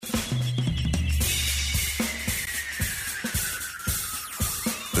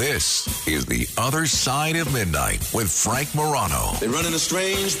This is The Other Side of Midnight with Frank Morano. They're running a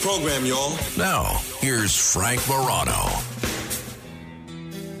strange program, y'all. Now, here's Frank Morano.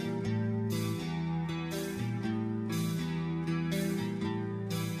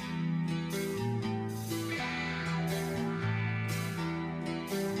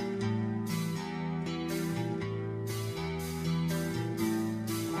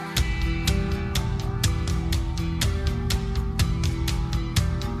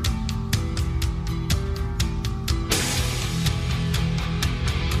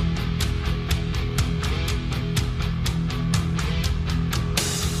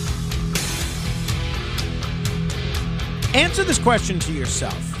 Answer this question to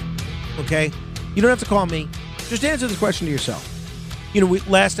yourself, okay? You don't have to call me. Just answer this question to yourself. You know,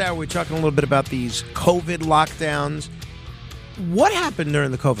 last hour we were talking a little bit about these COVID lockdowns. What happened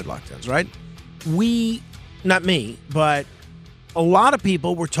during the COVID lockdowns, right? Not me, but a lot of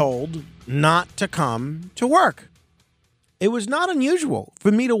people were told not to come to work. It was not unusual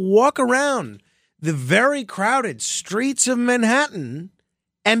for me to walk around the very crowded streets of Manhattan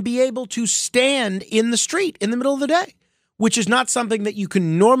and be able to stand in the street in the middle of the day, which is not something that you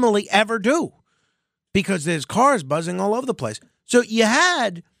can normally ever do because there's cars buzzing all over the place. So you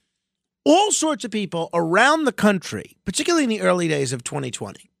had all sorts of people around the country, particularly in the early days of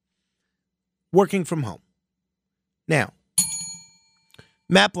 2020, working from home. Now,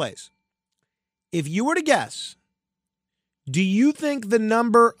 Matt Blaze, if you were to guess, do you think the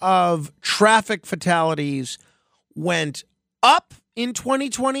number of traffic fatalities went up in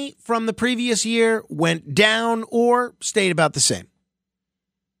 2020 from the previous year, went down, or stayed about the same?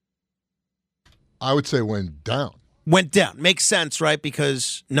 I would say went down. Went down. Makes sense, right?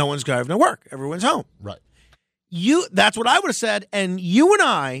 Because no one's driving to work. Everyone's home. Right. That's what I would have said, and you and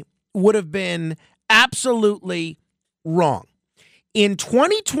I would have been absolutely wrong. In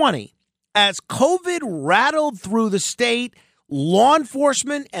 2020, as COVID rattled through the state, law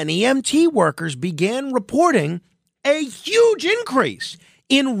enforcement and EMT workers began reporting a huge increase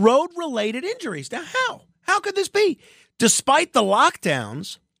in road-related injuries. Now, how? How could this be? Despite the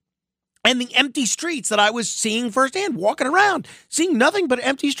lockdowns and the empty streets that I was seeing firsthand, walking around, seeing nothing but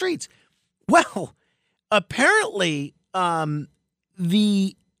empty streets. Well, apparently,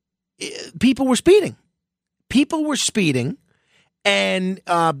 the people were speeding. People were speeding, and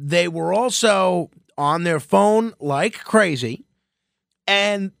they were also on their phone like crazy.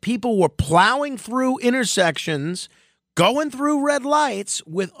 And people were plowing through intersections, going through red lights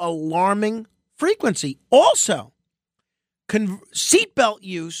with alarming frequency. Also, seatbelt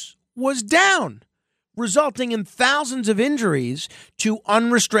use was down, resulting in thousands of injuries to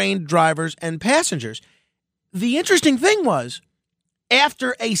unrestrained drivers and passengers. The interesting thing was,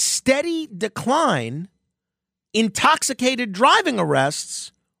 after a steady decline, intoxicated driving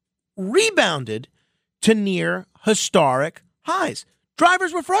arrests rebounded to near historic highs.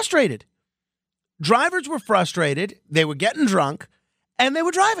 Drivers were frustrated. They were getting drunk, and they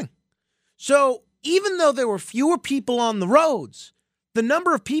were driving. So even though there were fewer people on the roads, the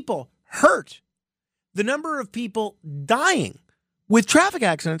number of people hurt, the number of people dying with traffic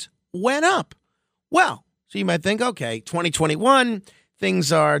accidents went up. Well, so you might think, okay, 2021,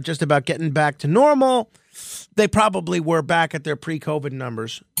 things are just about getting back to normal. They probably were back at their pre-COVID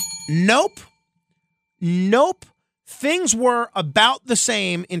numbers. Nope. Things were about the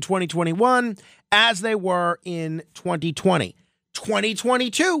same in 2021 as they were in 2020.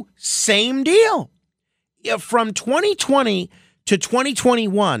 2022, same deal. From 2020 to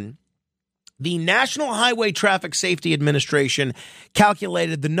 2021, the National Highway Traffic Safety Administration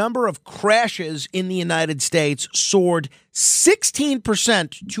calculated the number of crashes in the United States soared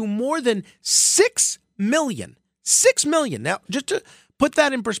 16% to more than 6 million. 6 million. Now, just to put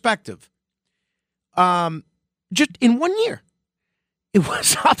that in perspective, just in 1 year, it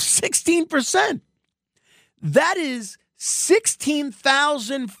was up 16%. That is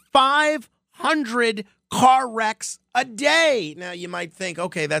 16,500 car wrecks a day. Now, you might think,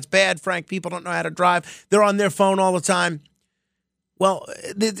 okay, that's bad, Frank. People don't know how to drive. They're on their phone all the time. Well,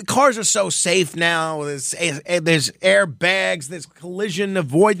 the cars are so safe now. There's airbags, there's collision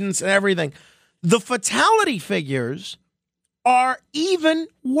avoidance and everything. The fatality figures are even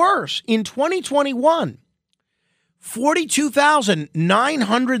worse. In 2021,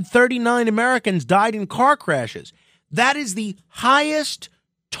 42,939 Americans died in car crashes. That is the highest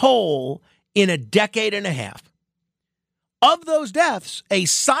toll in a decade and a half. Of those deaths, a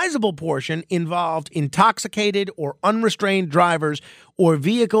sizable portion involved intoxicated or unrestrained drivers or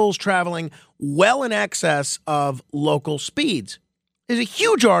vehicles traveling well in excess of local speeds. There's a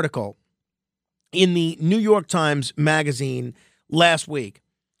huge article in the New York Times Magazine last week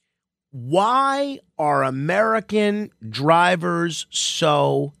Why are American drivers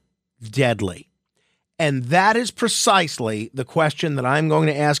so deadly? And that is precisely the question that I'm going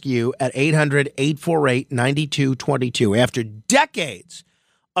to ask you at 800-848-9222. After decades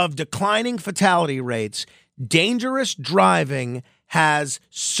of declining fatality rates, dangerous driving has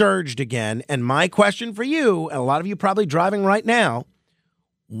surged again. And my question for you, and a lot of you probably driving right now,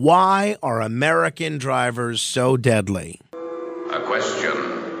 why are American drivers so deadly? A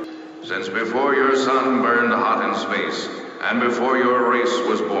question. Since before your sun burned hot in space and before your race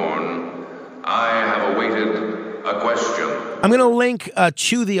was born, I have awaited a question. I'm going to link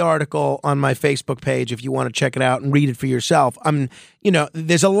to the article on my Facebook page if you want to check it out and read it for yourself.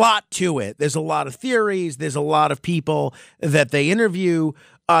 There's a lot to it. There's a lot of theories. There's a lot of people that they interview.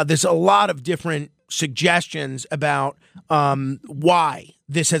 There's a lot of different suggestions about why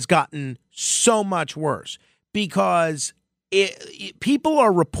this has gotten so much worse. Because people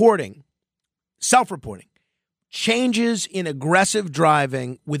are reporting, self-reporting, changes in aggressive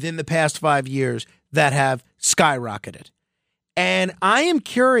driving within the past 5 years that have skyrocketed. And I am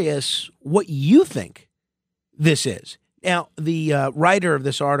curious what you think this is. Now, the writer of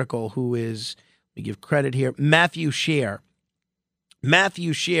this article, who is, let me give credit here, Matthew Scher.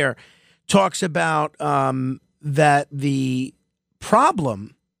 Matthew Scher talks about that the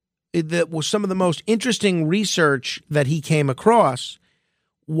problem that was some of the most interesting research that he came across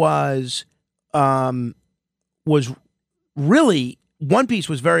was really, one piece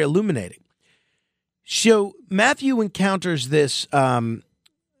was very illuminating. So Matthew encounters this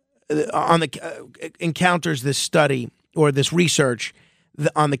encounters this study or this research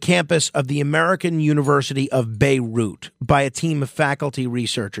on the campus of the American University of Beirut by a team of faculty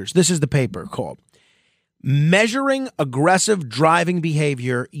researchers. This is the paper called Measuring Aggressive Driving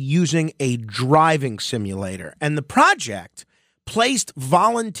Behavior Using a Driving Simulator. And the project placed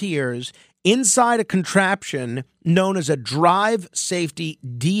volunteers inside a contraption known as a Drive Safety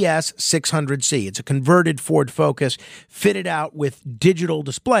DS600C. It's a converted Ford Focus fitted out with digital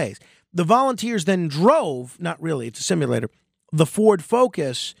displays. The volunteers then drove, not really, it's a simulator, the Ford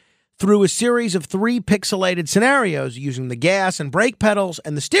Focus through a series of 3 pixelated scenarios using the gas and brake pedals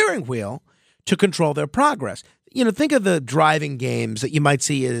and the steering wheel to control their progress. You know, think of the driving games that you might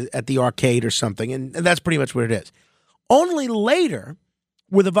see at the arcade or something, and that's pretty much what it is. Only later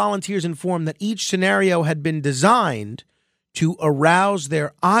were the volunteers informed that each scenario had been designed to arouse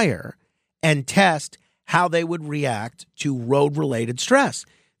their ire and test how they would react to road-related stress.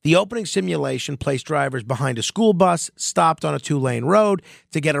 The opening simulation placed drivers behind a school bus stopped on a 2-lane road.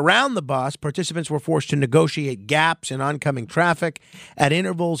 To get around the bus, participants were forced to negotiate gaps in oncoming traffic at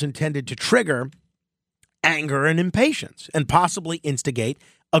intervals intended to trigger anger and impatience and possibly instigate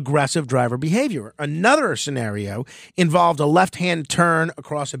aggressive driver behavior. Another scenario involved a left-hand turn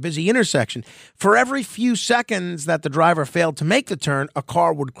across a busy intersection. For every few seconds that the driver failed to make the turn, a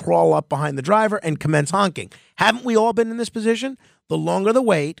car would crawl up behind the driver and commence honking. Haven't we all been in this position? The longer the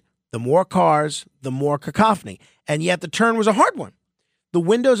wait, the more cars, the more cacophony. And yet the turn was a hard one. The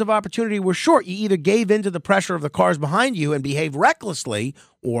windows of opportunity were short. You either gave in to the pressure of the cars behind you and behaved recklessly,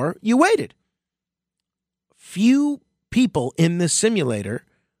 or you waited. Few people in this simulator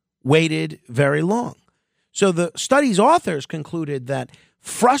waited very long. So the study's authors concluded that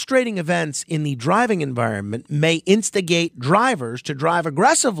frustrating events in the driving environment may instigate drivers to drive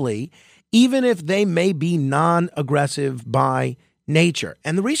aggressively, even if they may be non-aggressive by nature.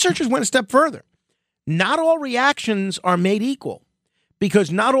 And the researchers went a step further. Not all reactions are made equal,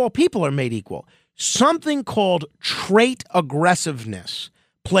 because not all people are made equal. Something called trait aggressiveness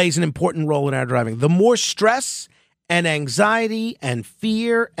plays an important role in our driving. The more stress and anxiety and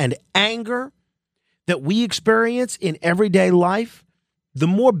fear and anger that we experience in everyday life, the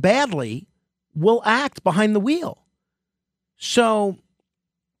more badly we'll act behind the wheel. So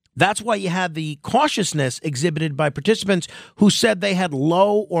that's why you had the cautiousness exhibited by participants who said they had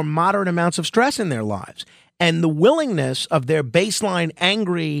low or moderate amounts of stress in their lives, and the willingness of their baseline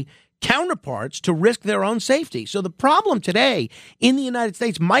angry counterparts to risk their own safety. So the problem today in the United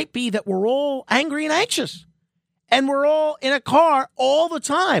States might be that we're all angry and anxious. And we're all in a car all the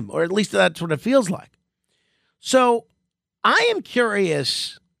time, or at least that's what it feels like. So I am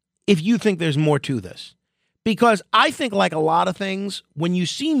curious if you think there's more to this, because I think, like a lot of things, when you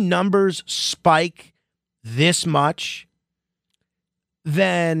see numbers spike this much,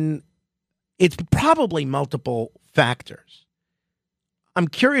 then it's probably multiple factors. I'm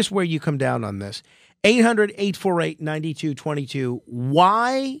curious where you come down on this. 800-848-9222.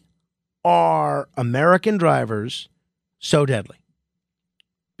 Why are American drivers so deadly?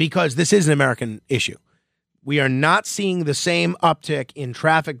 Because this is an American issue. We are not seeing the same uptick in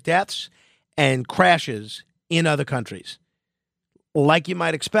traffic deaths and crashes in other countries. Like you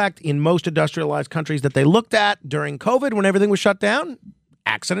might expect in most industrialized countries that they looked at during COVID when everything was shut down,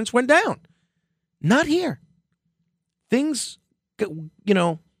 accidents went down. Not here. Things,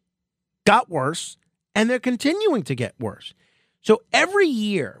 got worse, and they're continuing to get worse. So every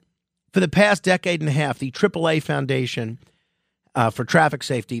year for the past decade and a half, the AAA Foundation for Traffic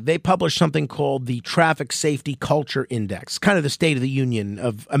Safety, they publish something called the Traffic Safety Culture Index, kind of the State of the Union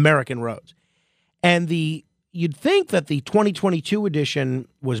of American roads. And you'd think that the 2022 edition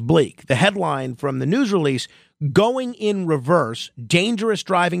was bleak. The headline from the news release, going in reverse, dangerous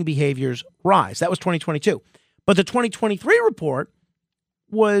driving behaviors rise. That was 2022. But the 2023 report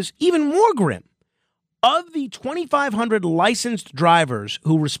was even more grim. Of the 2,500 licensed drivers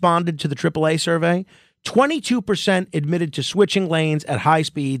who responded to the AAA survey, 22% admitted to switching lanes at high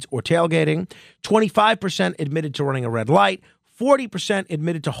speeds or tailgating, 25% admitted to running a red light, 40%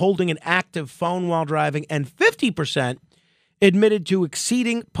 admitted to holding an active phone while driving, and 50% admitted to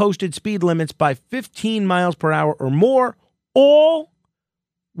exceeding posted speed limits by 15 miles per hour or more, all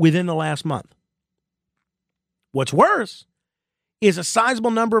within the last month. What's worse is a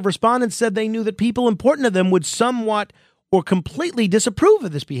sizable number of respondents said they knew that people important to them would somewhat or completely disapprove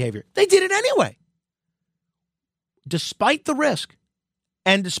of this behavior. They did it anyway. Despite the risk,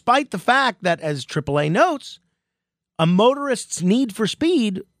 and despite the fact that, as AAA notes, a motorist's need for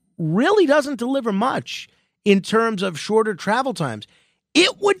speed really doesn't deliver much in terms of shorter travel times.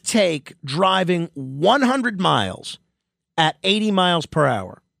 It would take driving 100 miles at 80 miles per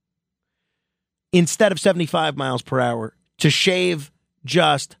hour instead of 75 miles per hour to shave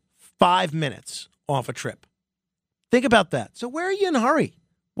just 5 minutes off a trip. Think about that. So where are you in a hurry?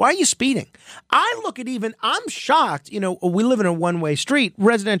 Why are you speeding? I'm shocked. We live in a one-way street,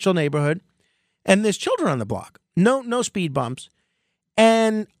 residential neighborhood, and there's children on the block. No speed bumps.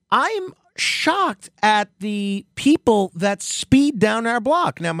 And I'm shocked at the people that speed down our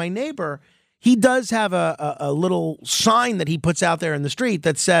block. Now, my neighbor, he does have a little sign that he puts out there in the street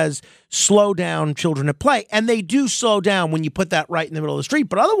that says, slow down, children at play. And they do slow down when you put that right in the middle of the street.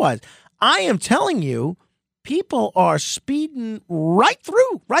 But otherwise, I am telling you, people are speeding right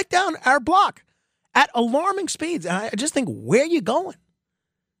down our block at alarming speeds. And I just think, where are you going?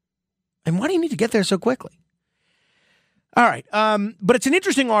 And why do you need to get there so quickly? All right. But it's an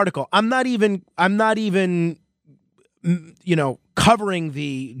interesting article. I'm not even, covering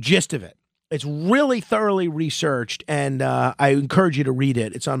the gist of it. It's really thoroughly researched, and I encourage you to read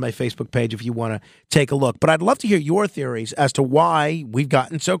it. It's on my Facebook page if you want to take a look. But I'd love to hear your theories as to why we've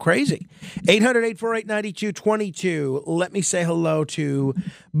gotten so crazy. 800-848-9222. Let me say hello to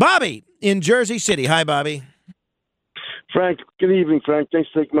Bobby in Jersey City. Hi, Bobby. Frank, good evening, Frank. Thanks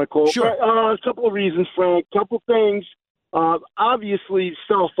for taking my call. Sure. A couple of reasons, Frank. Couple things. Obviously,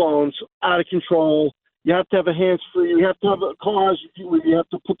 cell phones out of control. You have to have a hands-free. You have to have cars where you have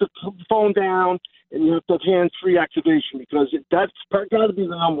to put the phone down, and you have to have hands-free activation because that's got to be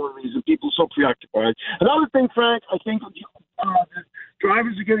the number one reason people are so preoccupied. Another thing, Frank, I think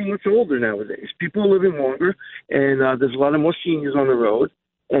drivers are getting much older nowadays. People are living longer, and there's a lot of more seniors on the road,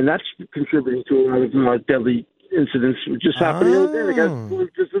 and that's contributing to a lot of deadly incidents. It just happened the other day.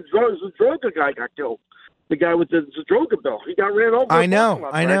 The droga guy got killed. The guy with the droga bill. He got ran over. I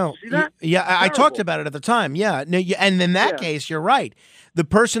know. See that? Yeah, I talked about it at the time. Yeah. No, and in that case, you're right. The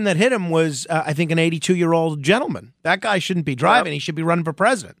person that hit him was, I think, an 82-year-old gentleman. That guy shouldn't be driving. He should be running for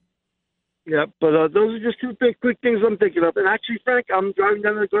president. Yeah, but those are just two big, quick things I'm thinking of. And actually, Frank, I'm driving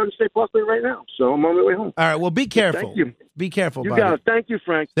down the Garden State Parkway right now, so I'm on my way home. All right, well, be careful. Thank you. Be careful, You buddy. got it. Thank you,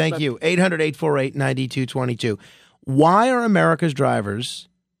 Frank. Thank you. 800-848-9222. Why are America's drivers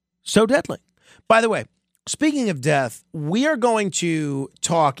so deadly? By the way, speaking of death, we are going to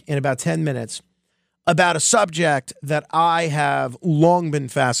talk in about 10 minutes about a subject that I have long been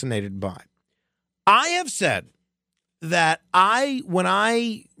fascinated by. I have said that when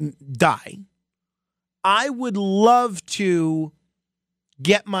I die, I would love to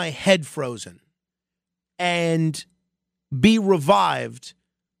get my head frozen and be revived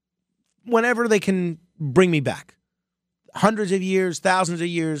whenever they can bring me back. Hundreds of years, thousands of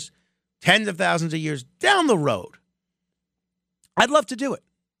years, tens of thousands of years down the road. I'd love to do it.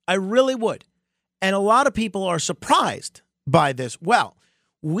 I really would. And a lot of people are surprised by this. Well,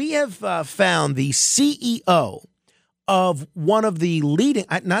 we have found the CEO of one of the leading,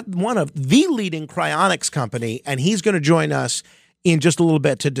 not one of the leading cryonics company, and he's going to join us in just a little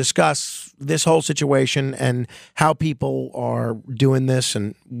bit to discuss this whole situation and how people are doing this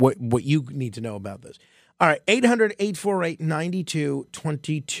and what you need to know about this. All right,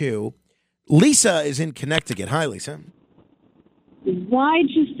 800-848-9222. Lisa is in Connecticut. Hi, Lisa. Why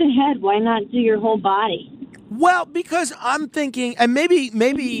just the head? Why not do your whole body? Well, because I'm thinking, and maybe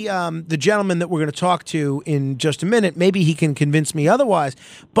the gentleman that we're going to talk to in just a minute, maybe he can convince me otherwise.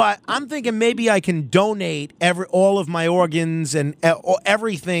 But I'm thinking maybe I can donate all of my organs and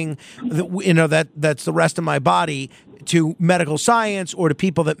everything that's the rest of my body to medical science or to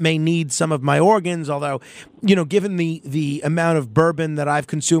people that may need some of my organs. Although, given the amount of bourbon that I've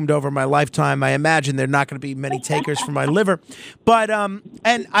consumed over my lifetime, I imagine there are not going to be many takers for my liver. But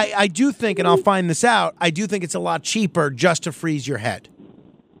and I do think, and I'll find this out, I do think it's a lot cheaper just to freeze your head.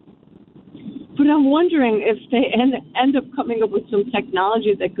 But I'm wondering if they end up coming up with some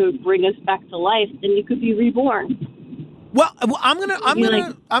technology that could bring us back to life, then you could be reborn. Well, I'm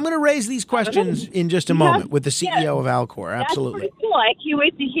gonna raise these questions in just a moment with the CEO of Alcor. Absolutely. That's pretty cool. I can't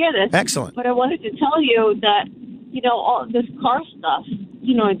wait to hear this. Excellent. But I wanted to tell you that all this car stuff.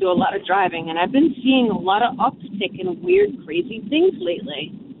 I do a lot of driving, and I've been seeing a lot of uptick in weird, crazy things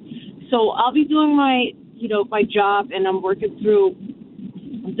lately. So I'll be doing my job, and I'm working through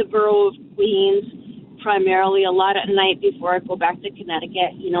the borough of Queens primarily a lot at night before I go back to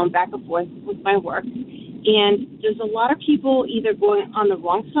Connecticut. I'm back and forth with my work. And there's a lot of people either going on the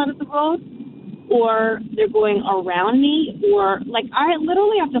wrong side of the road or they're going around me, or I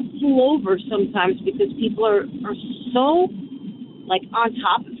literally have to pull over sometimes because people are so on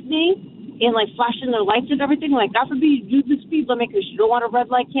top of me and flashing their lights and everything. God forbid you do the speed limit because you don't want a red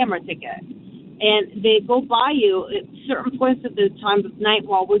light camera ticket. And they go by you at certain points at the time of night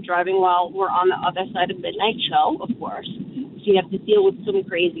while we're driving, while we're on the other side of midnight show, of course. So you have to deal with some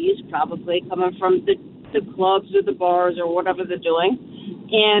crazies probably coming from the clubs or the bars or whatever they're doing.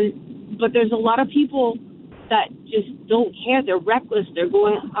 But there's a lot of people that just don't care. They're reckless. They're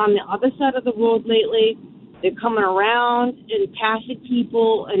going on the other side of the road lately. They're coming around and passing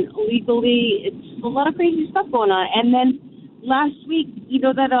people and illegally. It's a lot of crazy stuff going on. And then last week, the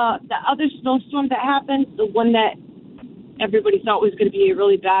other snowstorm that happened, the one that everybody thought was going to be a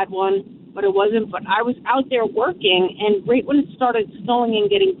really bad one, but it wasn't. But I was out there working, and right when it started snowing and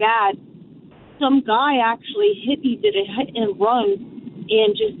getting bad, some guy actually did a hit and run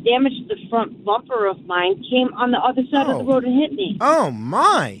and just damaged the front bumper of mine, came on the other side of the road and hit me. Oh,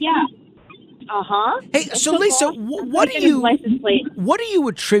 my. Yeah. Uh-huh. Hey, so Lisa, what do you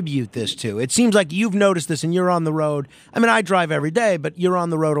attribute this to? It seems like you've noticed this and you're on the road. I mean, I drive every day, but you're on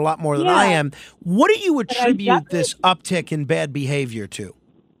the road a lot more than I am. What do you attribute this uptick in bad behavior to?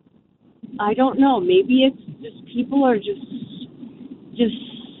 I don't know. Maybe it's just people are just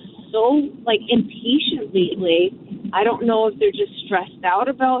so impatient lately. I don't know if they're just stressed out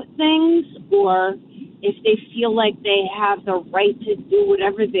about things or if they feel like they have the right to do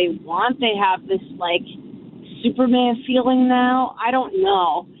whatever they want. They have this Superman feeling now. I don't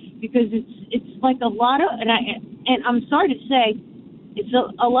know, because it's a lot of, and I'm sorry to say, it's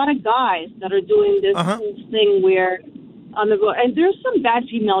a lot of guys that are doing this whole thing where on the road, and there's some bad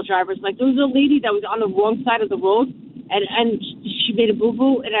female drivers. There was a lady that was on the wrong side of the road, and she made a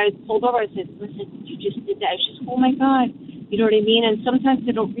boo-boo, and I told her, I said, listen, you just did that. She's, oh my God, you know what I mean? And sometimes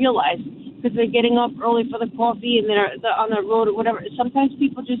they don't realize, because they're getting up early for the coffee and they're on the road or whatever. Sometimes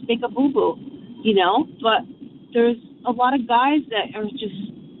people just make a boo-boo, but there's a lot of guys that are just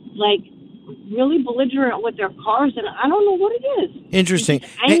really belligerent with their cars, and I don't know what it is. Interesting.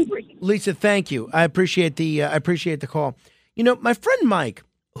 Angry. Hey, Lisa, thank you. I appreciate the call. My friend Mike,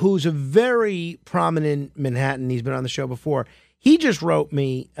 who's a very prominent Manhattan, he's been on the show before, he just wrote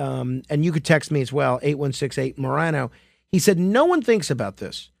me, and you could text me as well, 8168-MORANO. He said, no one thinks about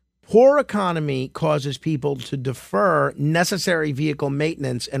this. Poor economy causes people to defer necessary vehicle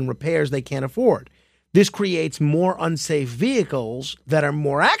maintenance and repairs they can't afford. This creates more unsafe vehicles that are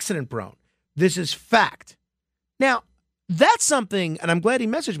more accident prone. This is fact. Now, that's something, and I'm glad he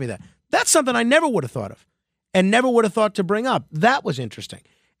messaged me that. That's something I never would have thought of and never would have thought to bring up. That was interesting.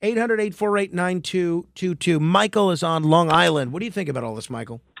 800-848-9222. Michael is on Long Island. What do you think about all this,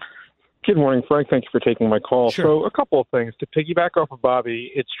 Michael? Good morning, Frank. Thank you for taking my call. Sure. So a couple of things. To piggyback off of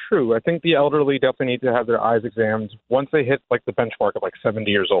Bobby, it's true. I think the elderly definitely need to have their eyes examined once they hit the benchmark of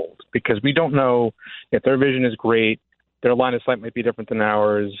 70 years old, because we don't know if their vision is great, their line of sight might be different than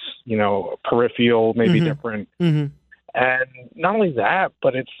ours, peripheral may be different. Mm-hmm. And not only that,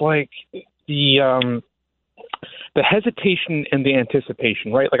 but it's the hesitation and the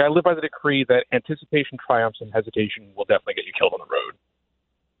anticipation, right? I live by the decree that anticipation triumphs and hesitation will definitely get you killed on the road.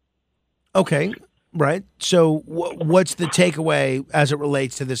 Okay, right. So what's the takeaway as it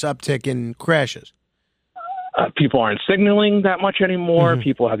relates to this uptick in crashes? People aren't signaling that much anymore. Mm-hmm.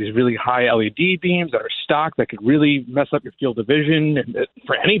 People have these really high LED beams that are stock that could really mess up your field of vision. And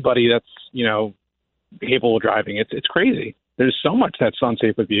for anybody that's, capable of driving, it's crazy. There's so much that's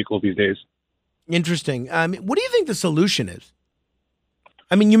unsafe with vehicles these days. Interesting. What do you think the solution is?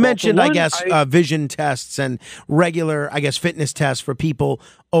 I mean, you mentioned, vision tests and regular, fitness tests for people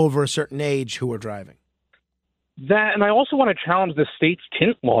over a certain age who are driving. That, and I also want to challenge the state's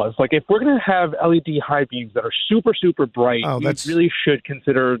tint laws. Like, if we're going to have LED high beams that are super, super bright, we really should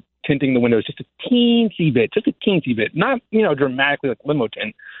consider tinting the windows just a teensy bit, not, dramatically like limo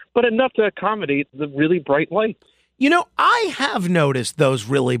tint, but enough to accommodate the really bright lights. I have noticed those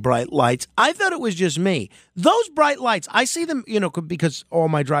really bright lights. I thought it was just me. Those bright lights, I see them, because all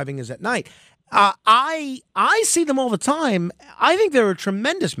my driving is at night. I see them all the time. I think they're a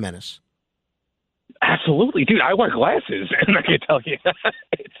tremendous menace. Absolutely. Dude, I wear glasses, and I can tell you.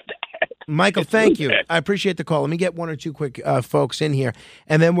 It's bad. Michael, thank you. I appreciate the call. Let me get one or two quick folks in here,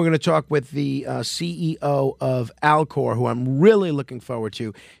 and then we're going to talk with the CEO of Alcor, who I'm really looking forward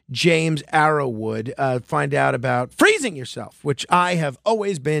to, James Arrowwood, find out about freezing yourself, which I have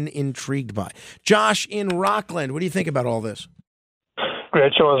always been intrigued by. Josh in Rockland, what do you think about all this?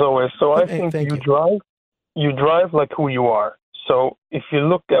 Great show as always. So I think you drive like who you are. So if you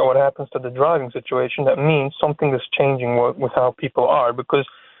look at what happens to the driving situation, that means something is changing with how people are, because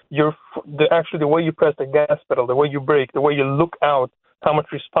the way you press the gas pedal, the way you brake, the way you look out, how much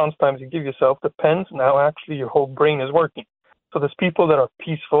response times you give yourself depends on how actually your whole brain is working. So there's people that are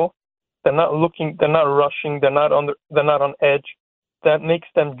peaceful, they're not looking, they're not rushing, they're not on edge. That makes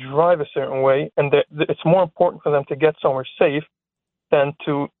them drive a certain way, and it's more important for them to get somewhere safe than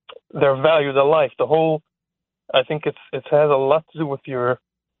to their value, their life. I think it has a lot to do with your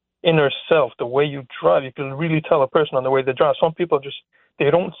inner self, the way you drive. You can really tell a person on the way they drive. Some people they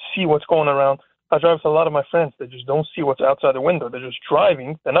don't see what's going around. I drive with a lot of my friends. They just don't see what's outside the window. They're just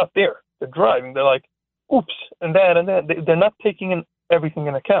driving. They're not there. They're driving. They're like, oops, and that, and that. They're not taking everything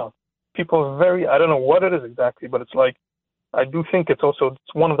in account. People are I don't know what it is exactly, but it's like, I do think it's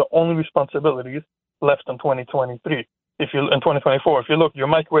one of the only responsibilities left in 2023. In 2024, if you look, your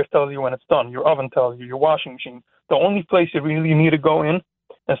microwave tells you when it's done, your oven tells you, your washing machine. The only place you really need to go in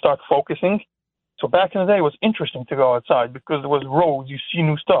and start focusing. So back in the day, it was interesting to go outside because there was roads, you see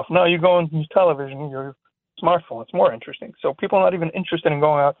new stuff. Now you go and use television, your smartphone. It's more interesting. So people are not even interested in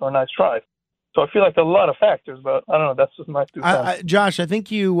going out for a nice drive. So I feel like a lot of factors, but I don't know. That's just my 2 cents. Josh, I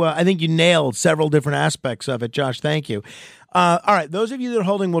think you nailed several different aspects of it. Josh, thank you. All right, those of you that are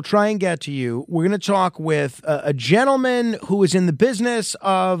holding, we'll try and get to you. We're going to talk with a gentleman who is in the business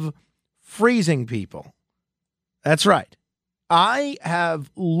of freezing people. That's right. I have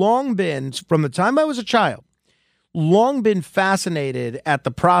long been, from the time I was a child, fascinated at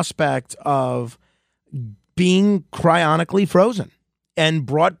the prospect of being cryonically frozen and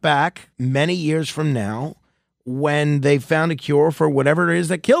brought back many years from now when they found a cure for whatever it is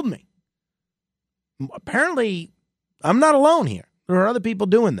that killed me. Apparently, I'm not alone here. There are other people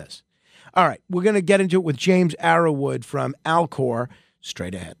doing this. All right, we're going to get into it with James Arrowwood from Alcor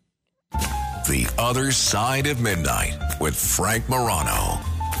straight ahead. The Other Side of Midnight with Frank Morano.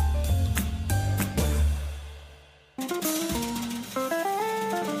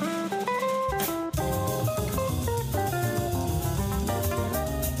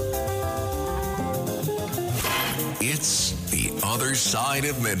 It's The Other Side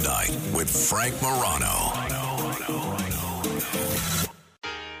of Midnight with Frank Morano.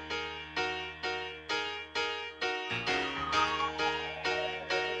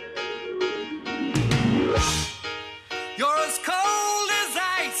 You're as cold as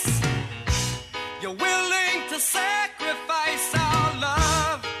ice. You're willing to sacrifice our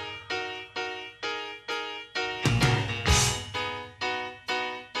love.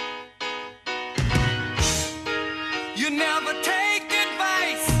 You never take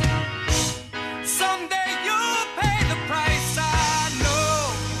advice. Someday you'll pay the price. I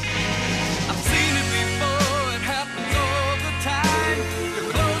know. I've seen it before. It happens all the time. You're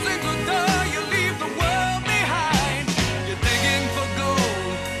closing the door. You leave the world behind. You're digging for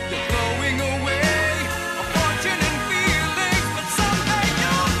gold. You're throwing away a fortune and feelings, but someday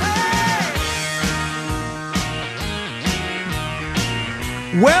you'll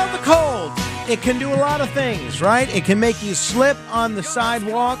pay. Well, the cold, it can do a lot of things, right? It can make you slip on the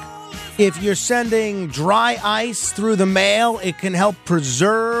sidewalk. If you're sending dry ice through the mail, it can help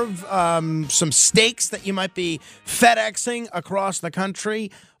preserve some steaks that you might be FedExing across the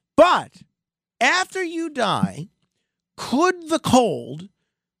country. But after you die, could the cold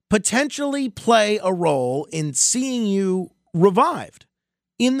potentially play a role in seeing you revived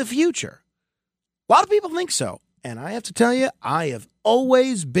in the future? A lot of people think so. And I have to tell you, I have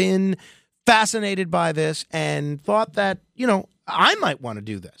always been fascinated by this and thought that, I might want to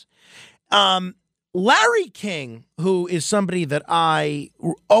do this. Larry King, who is somebody that I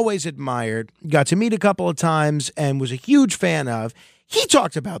always admired, got to meet a couple of times and was a huge fan of, he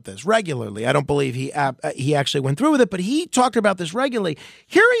talked about this regularly. I don't believe he actually went through with it, but he talked about this regularly.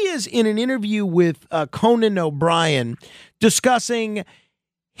 Here he is in an interview with Conan O'Brien discussing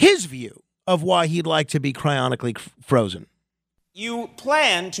his view of why he'd like to be cryonically frozen. You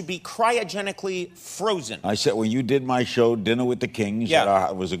plan to be cryogenically frozen. I said when you did my show, Dinner with the Kings, Yeah.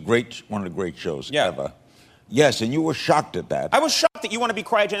 it was one of the great shows ever. Yes, and you were shocked at that. I was shocked that you want to be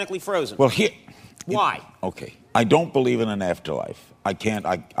cryogenically frozen. Well, here. Why? Okay. I don't believe in an afterlife. I can't.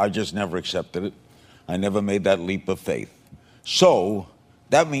 I just never accepted it. I never made that leap of faith. So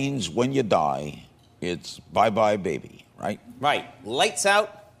that means when you die, it's bye-bye, baby, right? Right. Lights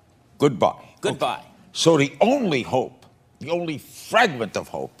out. Goodbye. Goodbye. Okay. So the only hope, the only fragment of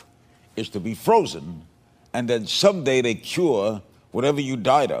hope, is to be frozen, and then someday they cure whatever you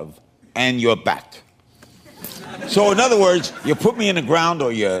died of, and you're back. So in other words, you put me in the ground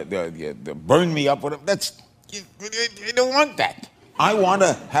or you burn me up, whatever. You don't want that. I want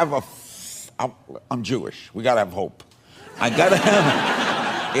to have I'm Jewish. We got to have hope. I got to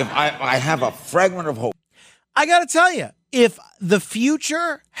have, if I have a fragment of hope. I got to tell you, if the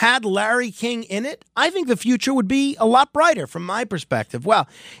future had Larry King in it, I think the future would be a lot brighter from my perspective. Well,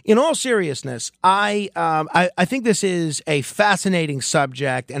 in all seriousness, I think this is a fascinating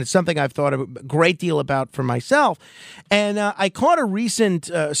subject, and it's something I've thought a great deal about for myself. And I caught a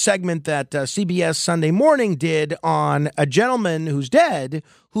recent segment that CBS Sunday Morning did on a gentleman who's dead,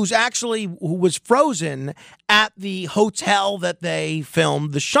 who was frozen at the hotel that they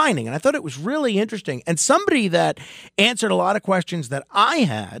filmed The Shining. And I thought it was really interesting. And somebody that answered a lot of questions that I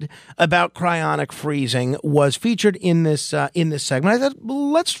had about cryonic freezing was featured in this segment. I thought,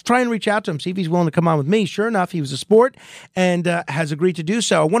 well, let's try and reach out to him, see if he's willing to come on with me. Sure enough, he was a sport and has agreed to do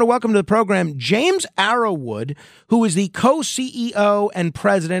so. I want to welcome to the program James Arrowwood, who is the co-CEO and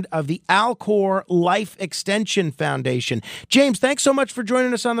president of the Alcor Life Extension Foundation. James, thanks so much for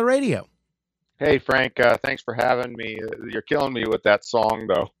joining us on the radio. Hey, Frank, thanks for having me. You're killing me with that song,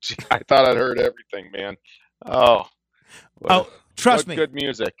 though. I thought I'd heard everything, man. Trust me. Good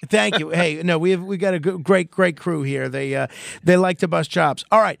music. Thank you. Hey, no, we got a great crew here. They like to bust chops.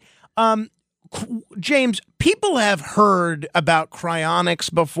 All right. James, people have heard about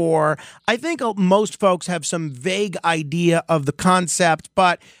cryonics before. I think most folks have some vague idea of the concept,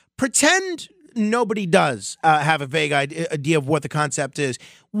 but pretend nobody does have a vague idea of what the concept is.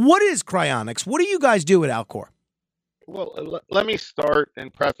 What is cryonics? What do you guys do at Alcor? Well, let me start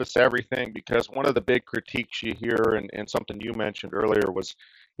and preface everything, because one of the big critiques you hear and something you mentioned earlier was,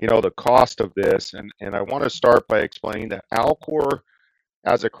 the cost of this. And I want to start by explaining that Alcor,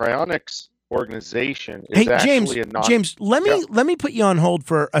 as a cryonics organization, is James, let me put you on hold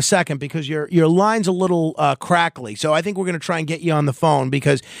for a second, because your line's a little crackly. So I think we're going to try and get you on the phone,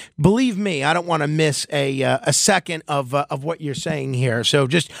 because believe me, I don't want to miss a second of what you're saying here. So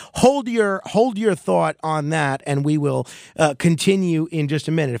just hold your thought on that, and we will continue in just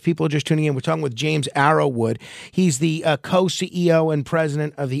a minute. If people are just tuning in, we're talking with James Arrowwood. He's the co-CEO and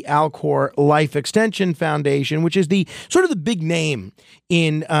president of the Alcor Life Extension Foundation, which is the sort of the big name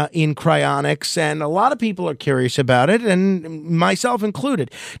in cryonics. And a lot of people are curious about it, and myself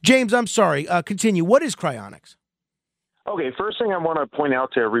included. James, I'm sorry. Continue. What is cryonics? Okay, first thing I want to point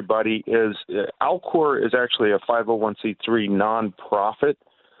out to everybody is Alcor is actually a 501c3 nonprofit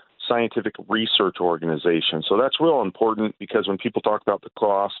scientific research organization. So that's real important, because when people talk about the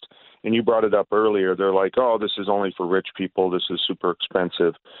cost, and you brought it up earlier, they're like, oh, this is only for rich people. This is super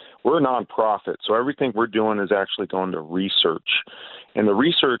expensive. We're a nonprofit, so everything we're doing is actually going to research. And the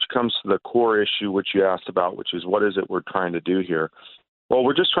research comes to the core issue, which you asked about, which is what is it we're trying to do here? Well,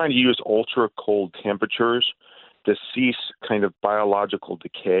 we're just trying to use ultra cold temperatures to cease kind of biological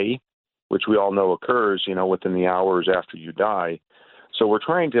decay, which we all know occurs, within the hours after you die. So we're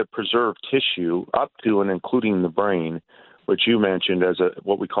trying to preserve tissue up to and including the brain, which you mentioned as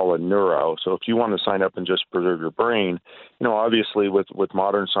what we call a neuro. So if you want to sign up and just preserve your brain, obviously with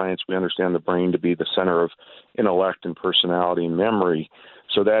modern science, we understand the brain to be the center of intellect and personality and memory.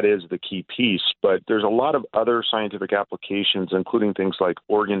 So that is the key piece. But there's a lot of other scientific applications, including things like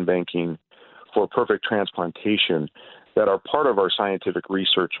organ banking for perfect transplantation, that are part of our scientific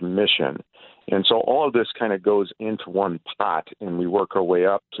research mission. And so all of this kind of goes into one pot, and we work our way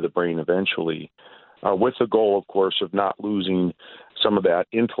up to the brain eventually, with the goal, of course, of not losing some of that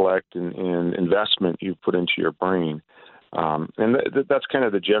intellect and investment you've put into your brain. And that's kind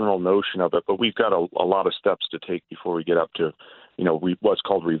of the general notion of it. But we've got a lot of steps to take before we get up to, what's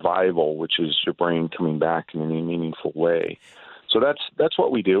called revival, which is your brain coming back in any meaningful way. So that's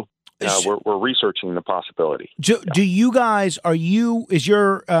what we do. We're researching the possibility. Do you guys, is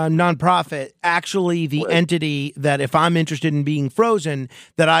your nonprofit actually the entity that if I'm interested in being frozen,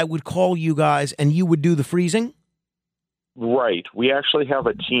 that I would call you guys and you would do the freezing? Right. We actually have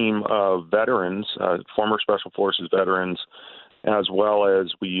a team of veterans, former Special Forces veterans, as well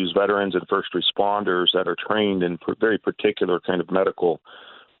as we use veterans and first responders that are trained in very particular kind of medical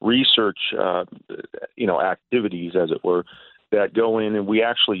research, activities, as it were, that go in, and we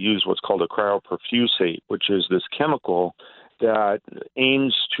actually use what's called a cryoperfusate, which is this chemical that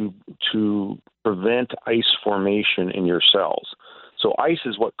aims to prevent ice formation in your cells. So ice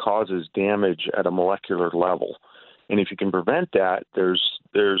is what causes damage at a molecular level. And if you can prevent that, there's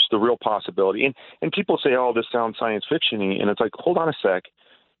the real possibility. And people say, oh, this sounds science fiction-y, and it's like, hold on a sec.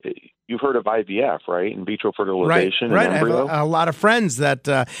 You've heard of IVF, right? In vitro fertilization. Right. In I have embryo. a lot of friends that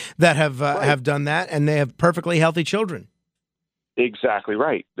have done that, and they have perfectly healthy children. Exactly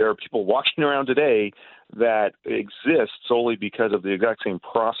right. There are people walking around today that exist solely because of the exact same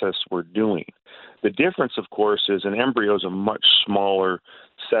process we're doing. The difference, of course, is an embryo is a much smaller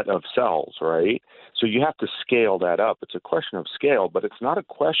set of cells, right? So you have to scale that up. It's a question of scale, but it's not a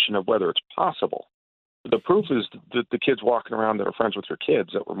question of whether it's possible. The proof is that the kids walking around that are friends with your kids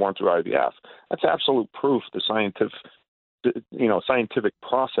that were born through IVF. That's absolute proof the scientific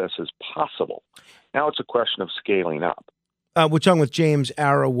process is possible. Now it's a question of scaling up. We're talking with James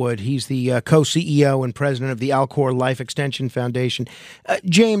Arrowood. He's the co-CEO and president of the Alcor Life Extension Foundation.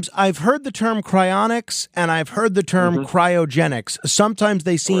 James, I've heard the term cryonics and I've heard the term cryogenics. Sometimes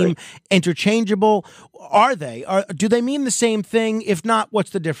they seem interchangeable. Are they? Do they mean the same thing? If not,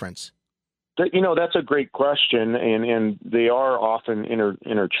 what's the difference? That's a great question, and they are often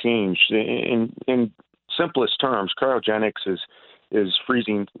interchanged. In simplest terms, cryogenics is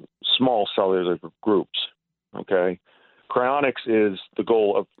freezing small cellular groups, okay? Cryonics is the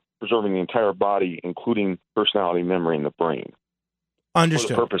goal of preserving the entire body, including personality, memory, and the brain. Understood.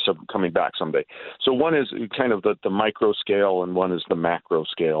 For the purpose of coming back someday. So one is kind of the micro scale, and one is the macro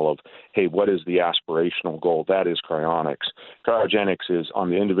scale of, hey, what is the aspirational goal? That is cryonics. Cryogenics is on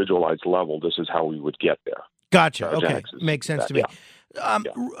the individualized level. This is how we would get there. Gotcha. Okay. Makes sense to me. Yeah.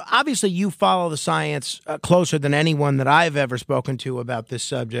 Obviously, you follow the science closer than anyone that I've ever spoken to about this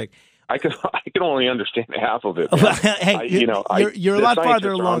subject. I can only understand half of it. Hey, you're a lot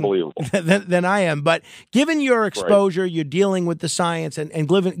farther along than I am. But given your exposure, you're dealing with the science, and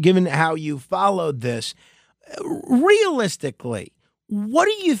given how you followed this, realistically, what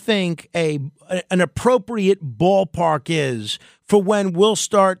do you think an appropriate ballpark is for when we'll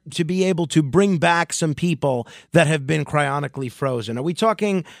start to be able to bring back some people that have been cryonically frozen? Are we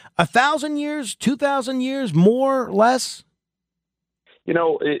talking 1,000 years, 2,000 years, more, less?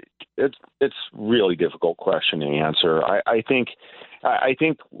 It's really difficult question to answer. I think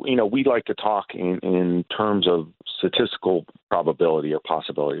we like to talk in terms of statistical probability or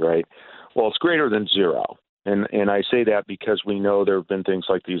possibility, right? Well, it's greater than zero. And I say that because we know there have been things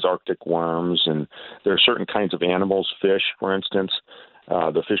like these Arctic worms, and there are certain kinds of animals, fish, for instance,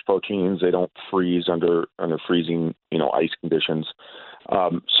 the fish proteins, they don't freeze under freezing, ice conditions.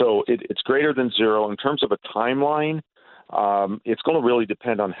 So it's greater than zero. In terms of a timeline, it's going to really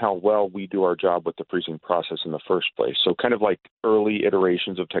depend on how well we do our job with the freezing process in the first place. So kind of like early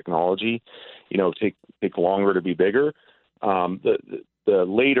iterations of technology, take longer to be bigger. The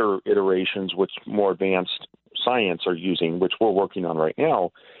later iterations, which more advanced science are using, which we're working on right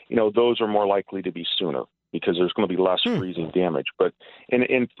now, those are more likely to be sooner because there's going to be less freezing damage. But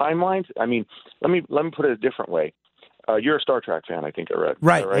in timelines, I mean, let me put it a different way. You're a Star Trek fan, I think I read.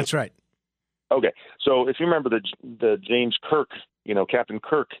 Right, that's right. Okay, so if you remember the James Kirk, Captain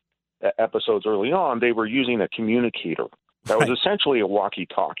Kirk episodes early on, they were using a communicator that was essentially a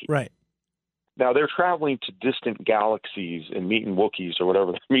walkie-talkie. Right. Now they're traveling to distant galaxies and meeting Wookiees or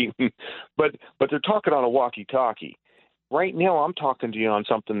whatever they're meeting, but they're talking on a walkie-talkie. Right now, I'm talking to you on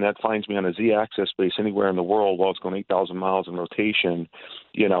something that finds me on a Z-axis base anywhere in the world while it's going 8,000 miles in rotation,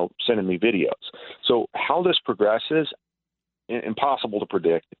 sending me videos. So how this progresses, impossible to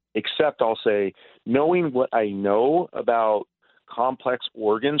predict, except I'll say, knowing what I know about complex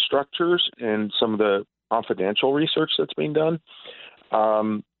organ structures and some of the confidential research that's being done,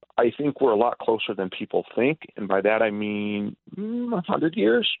 I think we're a lot closer than people think. And by that, I mean 100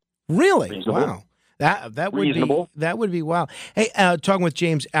 years. Really? Reasonable. Wow. That would reasonable. That would be wild. Hey, talking with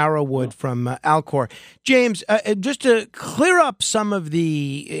James Arrowwood from Alcor. James, just to clear up some of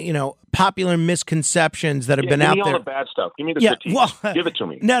the popular misconceptions that have been out Give me there. all the bad stuff. Give me the critique. Give it to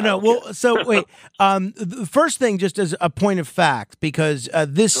me. No. Well, so wait. The first thing, just as a point of fact, because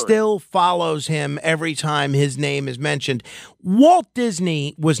this still follows him every time his name is mentioned. Walt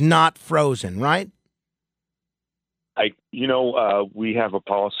Disney was not frozen, right? We have a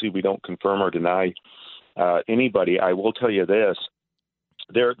policy. We don't confirm or deny anybody. I will tell you this.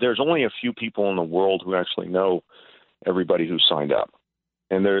 There's only a few people in the world who actually know everybody who signed up.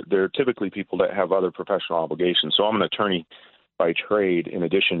 And they're typically people that have other professional obligations. So I'm an attorney by trade in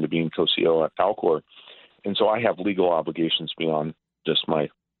addition to being co-CEO at Alcor. And so I have legal obligations beyond just my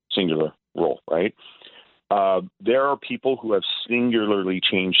singular role, right? There are people who have singularly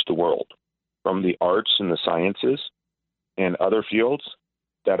changed the world from the arts and the sciences and other fields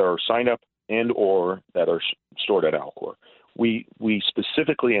that are signed up and or that are stored at Alcor. We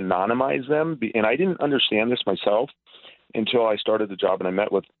specifically anonymize them, and I didn't understand this myself until I started the job, and I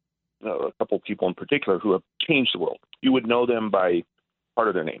met with a couple of people in particular who have changed the world. You would know them by part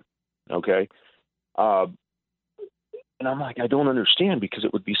of their name, okay? And I'm like, I don't understand, because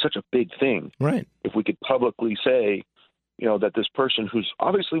it would be such a big thing, right? If we could publicly say, that this person who's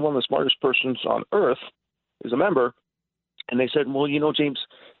obviously one of the smartest persons on earth is a member. And they said, well, James,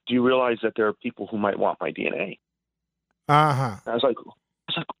 do you realize that there are people who might want my DNA? Uh-huh. I was like,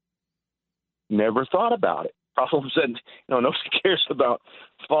 never thought about it. Problem said, nobody cares about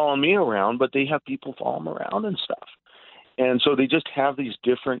following me around, but they have people follow them around and stuff. And so they just have these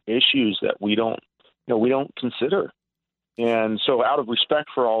different issues that we don't consider. And so out of respect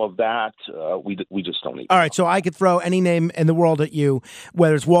for all of that, we just don't need All right, so I could throw any name in the world at you,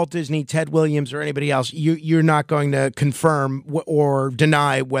 whether it's Walt Disney, Ted Williams, or anybody else. You're not going to confirm or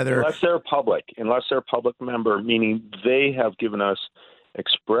deny whether... Unless they're a public member, meaning they have given us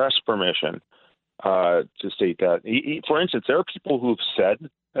express permission to state that. For instance, there are people who've said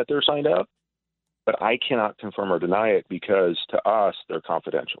that they're signed up, but I cannot confirm or deny it because to us, they're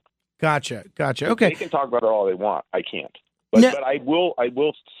confidential. Gotcha. Okay. They can talk about it all they want. I can't. But I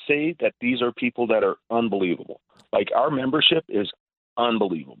will say that these are people that are unbelievable. Like, our membership is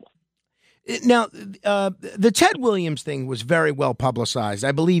unbelievable. Now, the Ted Williams thing was very well publicized.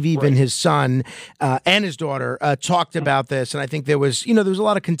 I believe even his son and his daughter talked about this, and I think there was a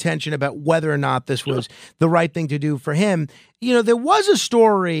lot of contention about whether or not this was the right thing to do for him. There was a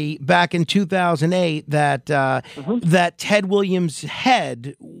story back in 2008 that that Ted Williams'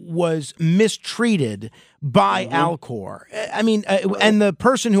 head was mistreated by Alcor. I mean, and the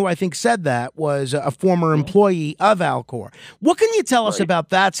person who I think said that was a former employee of Alcor. What can you tell us about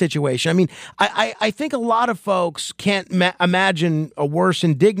that situation? I mean, I think a lot of folks can't imagine a worse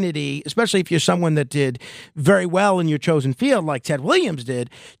indignity, especially if you're someone that did very well in your chosen field, like Ted Williams did,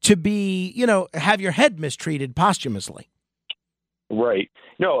 to be, have your head mistreated posthumously. Right.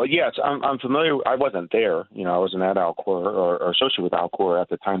 No, yes, I'm familiar. I wasn't there. I wasn't at Alcor or associated with Alcor at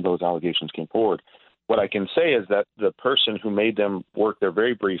the time those allegations came forward. What I can say is that the person who made them work there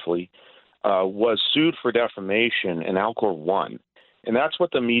very briefly was sued for defamation, and Alcor won. And that's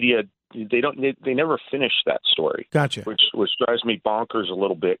what the media, they never finished that story. Gotcha. Which drives me bonkers a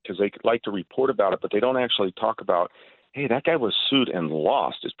little bit, because they like to report about it, but they don't actually talk about, hey, that guy was sued and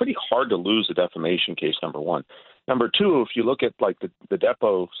lost. It's pretty hard to lose a defamation case, number one. Number two, if you look at like the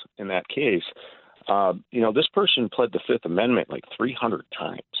depots in that case, this person pled the Fifth Amendment like 300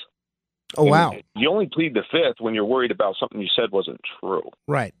 times. Oh, wow. And you only plead the Fifth when you're worried about something you said wasn't true.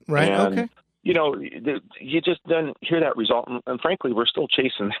 Right. And, okay. You just then hear that result, and frankly, we're still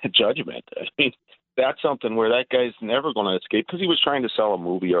chasing that judgment. I mean, that's something where that guy's never going to escape, because he was trying to sell a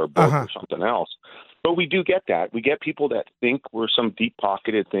movie or a book or something else. But we do get that. We get people that think we're some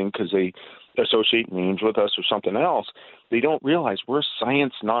deep-pocketed thing because they associate names with us or something else. They don't realize we're a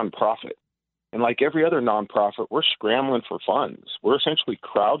science nonprofit. And like every other nonprofit, we're scrambling for funds. We're essentially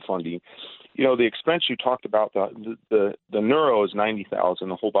crowdfunding. The expense you talked about, the neuro is $90,000,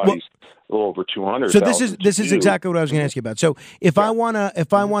 the whole body's a little over $200,000. So this is exactly what I was going to ask you about. So if I want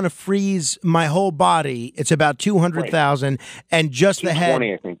to freeze my whole body, it's about $200,000, and just the head.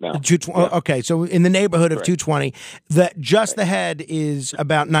 $220,000, I think now. Okay, so in the neighborhood of $220,000, that just the head is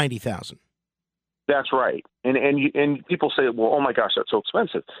about $90,000. That's right. And people say, well, oh my gosh, that's so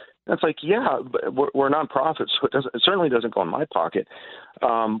expensive. And it's like, yeah, but we're a nonprofit, so it certainly doesn't go in my pocket.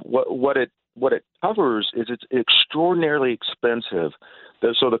 What it covers is it's extraordinarily expensive.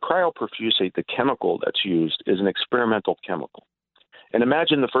 So the cryoperfusate, the chemical that's used, is an experimental chemical. And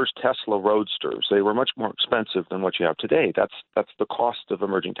imagine the first Tesla Roadsters. They were much more expensive than what you have today. That's the cost of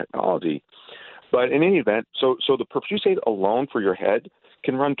emerging technology. But in any event, so the Perfusate alone for your head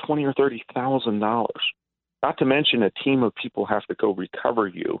can run $20,000 or $30,000. Not to mention a team of people have to go recover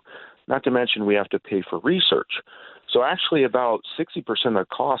you. Not to mention we have to pay for research. So actually, about 60% of the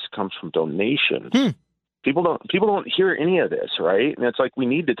cost comes from donations. People don't hear any of this, right? And it's like we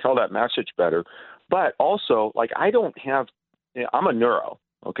need to tell that message better. But also, like I'm a neuro,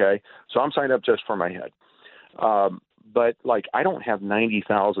 okay? So I'm signed up just for my head. But like I don't have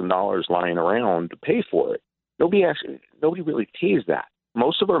 $90,000 lying around to pay for it. Nobody really pays that.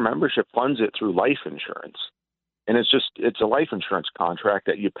 Most of our membership funds it through life insurance. And it's a life insurance contract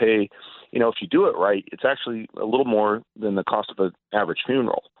that you pay, if you do it right, it's actually a little more than the cost of an average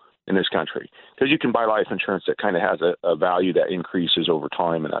funeral in this country, because you can buy life insurance that kind of has a value that increases over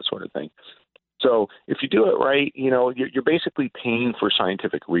time and that sort of thing. So if you do it right, you're basically paying for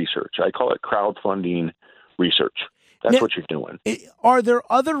scientific research. I call it crowdfunding research. That's what you're doing. Are there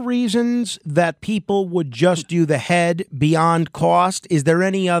other reasons that people would just do the head beyond cost? Is there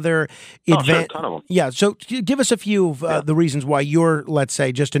any other advantage? Sure, a ton of them. Yeah, so give us a few of the reasons why you're, let's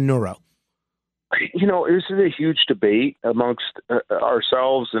say, just a neuro. This is a huge debate amongst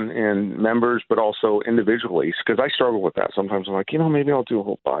ourselves and members, but also individually, because I struggle with that. Sometimes I'm like, maybe I'll do a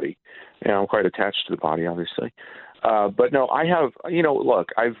whole body. I'm quite attached to the body, obviously. But no, I have, look,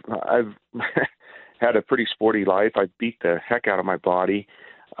 I've had a pretty sporty life. I beat the heck out of my body.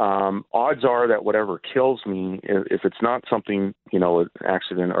 Odds are that whatever kills me, if it's not something, an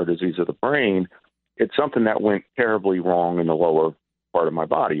accident or disease of the brain, it's something that went terribly wrong in the lower part of my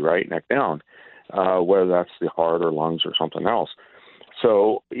body, right, neck down, whether that's the heart or lungs or something else.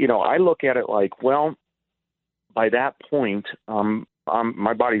 So, I look at it like, well, by that point,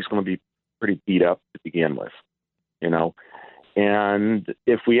 my body's going to be pretty beat up to begin with, And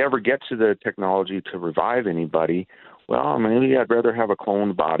if we ever get to the technology to revive anybody, well, maybe I'd rather have a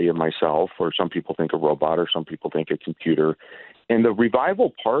cloned body of myself, or some people think a robot, or some people think a computer. And the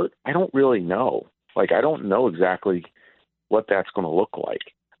revival part, I don't really know. Like, I don't know exactly what that's going to look like.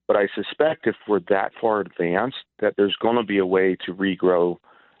 But I suspect if we're that far advanced, that there's going to be a way to regrow,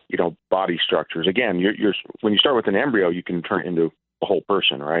 body structures. Again, you're when you start with an embryo, you can turn it into a whole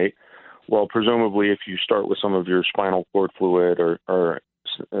person, right? Well, presumably, if you start with some of your spinal cord fluid or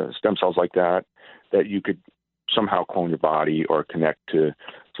stem cells like that you could somehow clone your body or connect to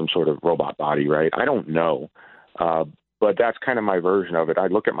some sort of robot body, right? I don't know. But that's kind of my version of it. I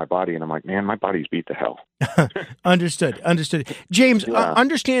look at my body and I'm like, man, my body's beat to hell. Understood. James,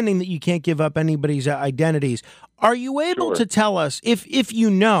 understanding that you can't give up anybody's identities, are you able to tell us, if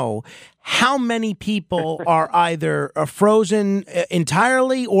you know, how many people are either frozen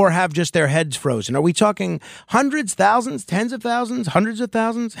entirely or have just their heads frozen? Are we talking hundreds, thousands, tens of thousands, hundreds of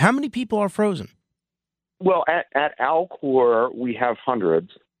thousands? How many people are frozen? Well, at Alcor, we have hundreds.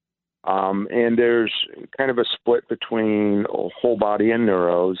 And there's kind of a split between whole body and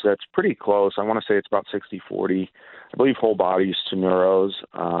neuros. That's pretty close. I want to say it's about 60-40. I believe whole bodies to neuros.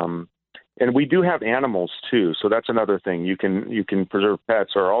 And we do have animals too. So that's another thing. You can preserve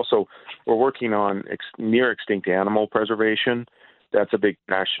pets, or also we're working on near extinct animal preservation. That's a big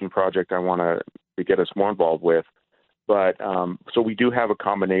passion project I want to get us more involved with. But so we do have a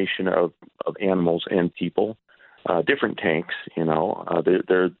combination of animals and people. Different tanks,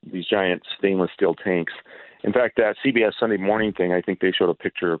 they're these giant stainless steel tanks. In fact, that CBS Sunday Morning thing, I think they showed a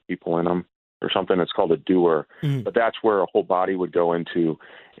picture of people in them or something. It's called a doer, but that's where a whole body would go into,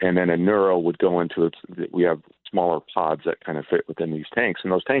 and then a neuro would go into it. We have smaller pods that kind of fit within these tanks,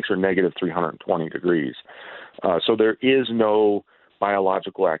 and those tanks are negative 320 degrees. So there is no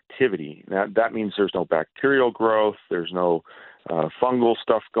biological activity. That means there's no bacterial growth. There's no fungal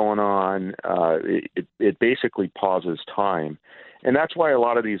stuff going on. It basically pauses time. And that's why a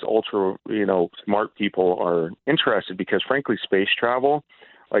lot of these ultra, smart people are interested, because frankly, space travel,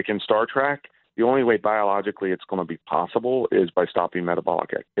 like in Star Trek, the only way biologically it's going to be possible is by stopping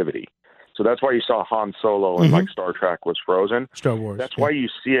metabolic activity. So that's why you saw Han Solo in like Star Trek was frozen. Star Wars. That's why you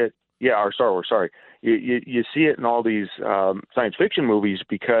see it. Yeah, or Star Wars, sorry. You see it in all these science fiction movies,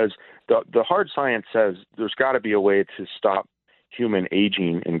 because the hard science says there's got to be a way to stop human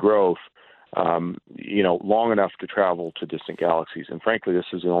aging and growth, long enough to travel to distant galaxies. And frankly, this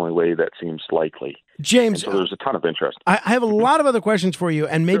is the only way that seems likely. James, and so there's a ton of interest. I have a lot of other questions for you,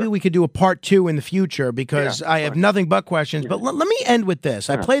 and maybe we could do a part 2 in the future, because I have nothing but questions. But let me end with this.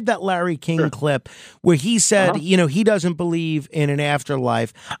 I played that Larry King clip where he said, he doesn't believe in an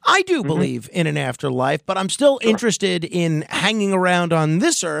afterlife. I do believe in an afterlife, but I'm still interested in hanging around on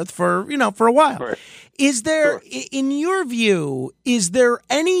this earth for a while. Right. Is there, in your view, is there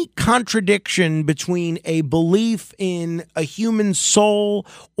any contradiction contradiction between a belief in a human soul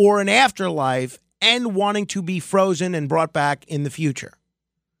or an afterlife and wanting to be frozen and brought back in the future?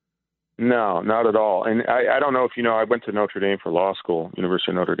 No, not at all. And I don't know if you know, I went to Notre Dame for law school,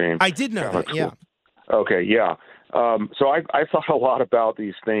 University of Notre Dame. I did know that, yeah. Okay, yeah. So I thought a lot about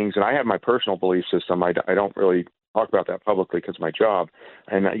these things, and I have my personal belief system. I don't really talk about that publicly because of my job.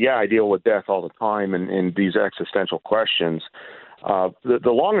 And I deal with death all the time and these existential questions. The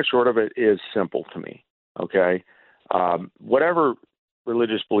long and short of it is simple to me, okay? Whatever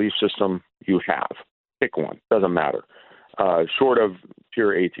religious belief system you have, pick one, doesn't matter. Short of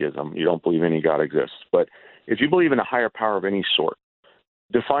pure atheism, you don't believe any God exists. But if you believe in a higher power of any sort,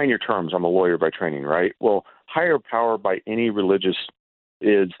 define your terms. I'm a lawyer by training, right? Well, higher power by any religious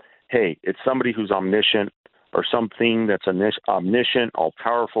is, hey, it's somebody who's omniscient or something that's omniscient,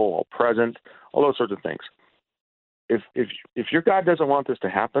 all-powerful, all-present, all those sorts of things. If your God doesn't want this to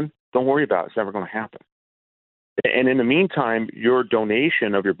happen, don't worry about it. It's never going to happen. And in the meantime, your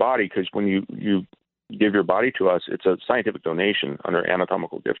donation of your body, because when you give your body to us, it's a scientific donation under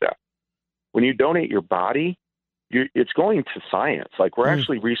Anatomical Gift Act. When you donate your body, it's going to science. Like we're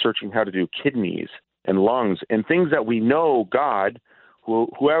actually researching how to do kidneys and lungs and things that we know God,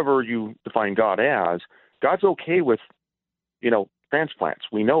 whoever you define God as, God's okay with, transplants.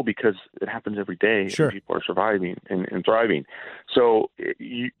 We know because it happens every day. Sure. And people are surviving and thriving. So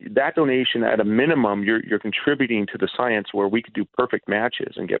that donation, at a minimum, you're contributing to the science where we could do perfect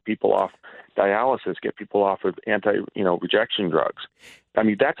matches and get people off dialysis, get people off of rejection drugs. I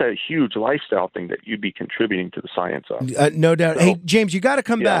mean, that's a huge lifestyle thing that you'd be contributing to the science of. No doubt. Hey, James, you got to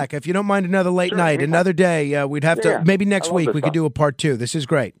come back. If you don't mind another late night, another day, we'd have to, maybe next week we could do a part 2. This is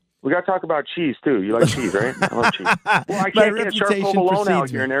great. We got to talk about cheese, too. You like cheese, right? I love cheese. Well, I can't get sharp provolone out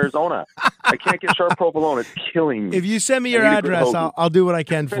here in Arizona. I can't get sharp provolone. It's killing me. If you send me your address, I'll do what I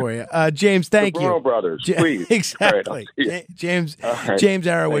can for you. James, thank you. Brothers, please. Exactly. Right, James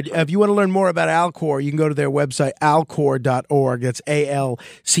Arrowood. If you want to learn more about Alcor, you can go to their website, alcor.org. That's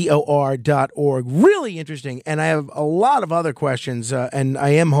ALCOR.org. Really interesting. And I have a lot of other questions, and I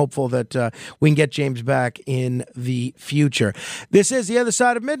am hopeful that we can get James back in the future. This is The Other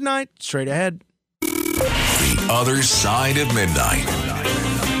Side of Midnight. Straight ahead. The Other Side of Midnight.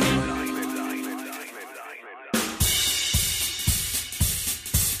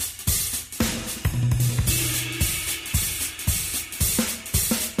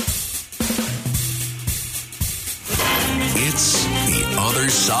 It's The Other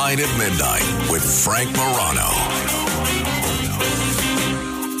Side of Midnight with Frank Morano.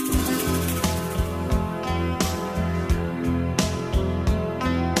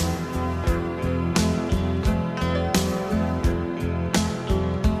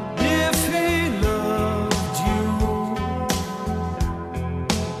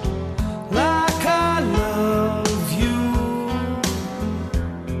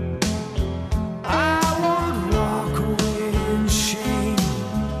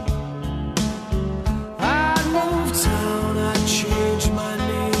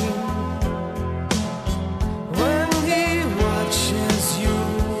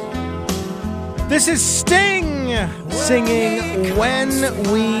 This is Sting singing When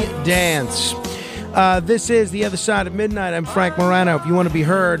We Dance. This is The Other Side of Midnight. I'm Frank Morano. If you want to be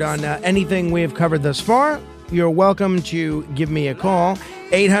heard on anything we have covered thus far, you're welcome to give me a call.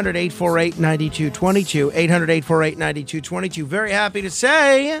 800-848-9222. 800-848-9222. Very happy to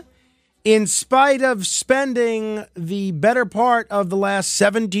say, in spite of spending the better part of the last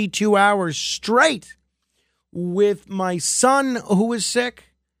 72 hours straight with my son who was sick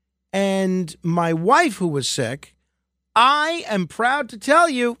and my wife who was sick, I am proud to tell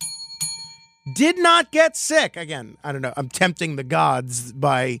you, did not get sick. Again, I don't know. I'm tempting the gods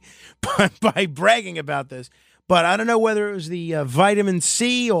by bragging about this. But I don't know whether it was the vitamin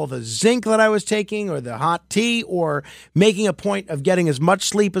C or the zinc that I was taking or the hot tea or making a point of getting as much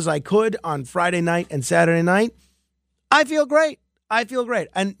sleep as I could on Friday night and Saturday night. I feel great.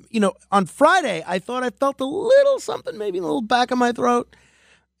 And, on Friday, I thought I felt a little something, maybe a little back of my throat.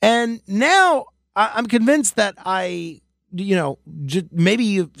 And now I'm convinced that maybe you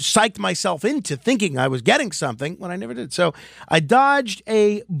psyched myself into thinking I was getting something when I never did. So I dodged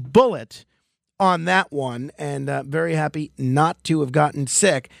a bullet on that one, and very happy not to have gotten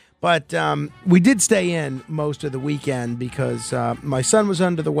sick. But we did stay in most of the weekend because my son was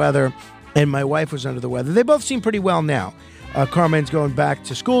under the weather and my wife was under the weather. They both seem pretty well now. Carmen's going back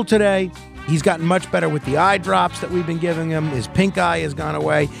to school today. He's gotten much better with the eye drops that we've been giving him. His pink eye has gone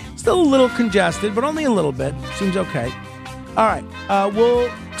away. Still a little congested, but only a little bit. Seems okay. All right.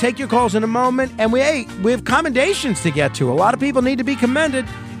 We'll take your calls in a moment. And we have commendations to get to. A lot of people need to be commended.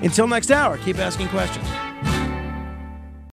 Until next hour, keep asking questions.